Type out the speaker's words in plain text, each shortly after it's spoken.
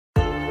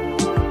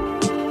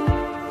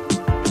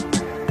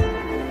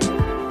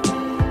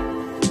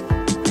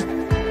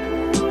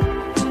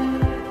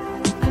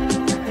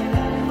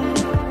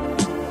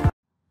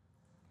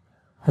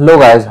Hello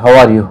guys, how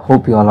are you?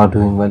 Hope you all are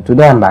doing well.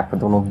 Today I'm back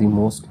with one of the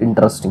most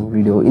interesting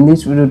video. In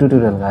this video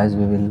tutorial guys,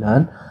 we will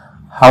learn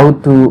how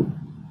to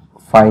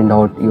find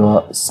out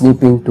your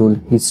snipping tool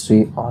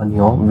history on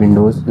your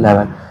Windows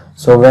 11.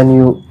 So when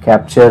you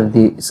capture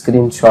the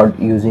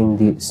screenshot using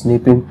the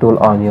snipping tool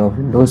on your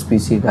Windows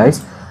PC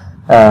guys,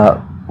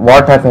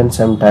 what happens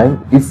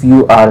sometime if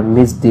you are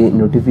missed the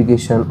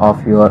notification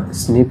of your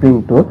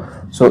snipping tool.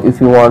 So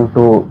if you want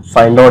to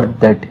find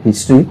out that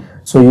history,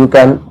 so you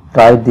can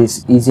try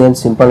this easy and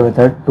simple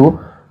method to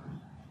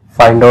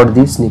find out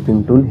the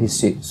snipping tool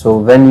history. So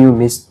when you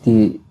miss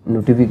the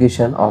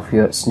notification of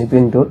your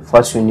snipping tool,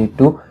 first you need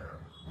to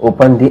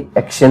open the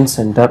action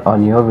center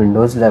on your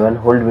Windows 11,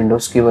 hold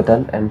Windows key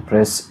button and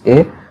press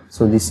A.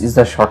 So this is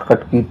the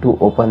shortcut key to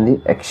open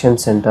the action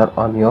center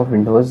on your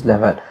Windows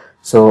 11.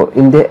 So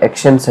in the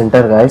action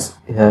center guys,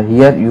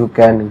 here you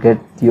can get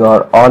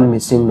your all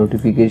missing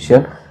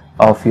notification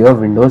of your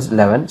Windows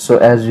 11. So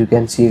as you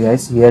can see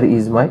guys, here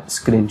is my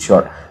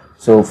screenshot.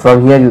 So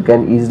from here you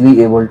can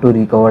easily able to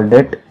recover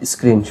that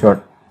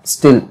screenshot.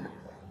 Still,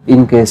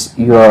 in case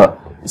your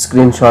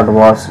screenshot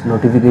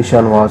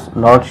notification was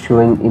not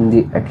showing in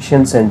the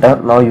action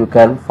center, now you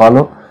can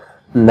follow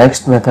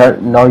next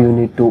method. Now you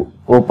need to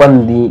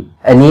open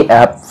any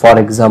app. For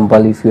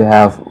example, if you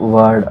have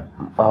Word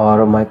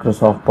or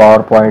Microsoft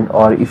PowerPoint,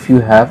 or if you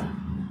have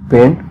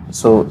Paint,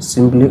 so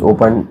simply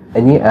open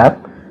any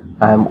app.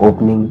 I am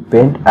opening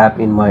Paint app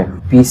in my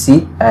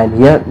PC, and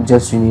here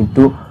just you need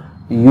to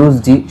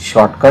use the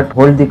shortcut,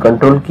 hold the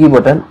control key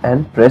button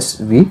and press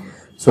V.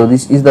 So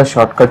this is the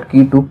shortcut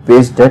key to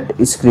paste that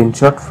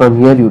screenshot. From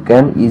here you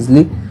can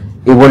easily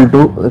able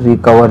to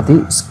recover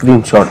the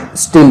screenshot.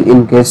 Still,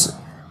 in case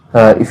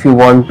if you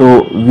want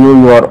to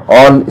view your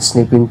all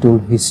snipping tool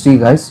history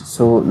guys,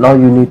 so now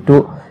you need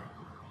to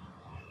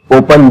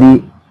open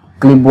the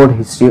clipboard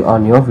history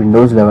on your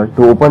Windows 11.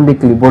 To open the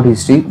clipboard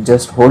history,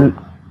 just hold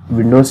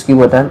Windows key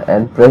button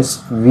and press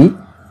V.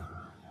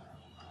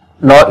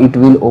 Now it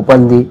will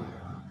open the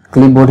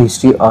clipboard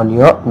history on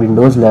your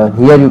Windows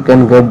 11. Here you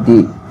can get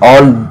the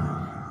all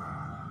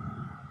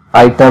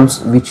items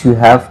which you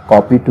have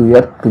copied to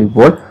your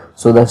clipboard.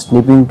 So the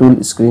snipping tool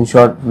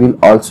screenshot will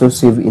also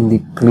save in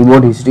the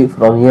clipboard history.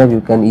 From here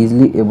you can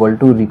easily able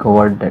to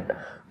recover that.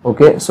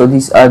 Okay, so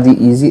these are the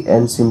easy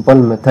and simple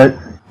method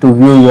to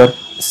view your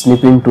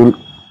snipping tool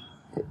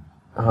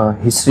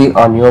history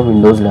on your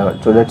Windows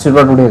 11. So that's it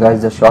for today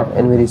guys, the short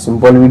and very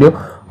simple video.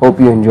 Hope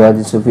you enjoy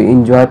this. If you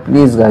enjoy,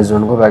 please guys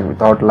don't go back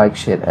without like,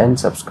 share and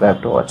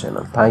subscribe to our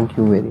channel. Thank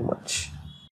you very much.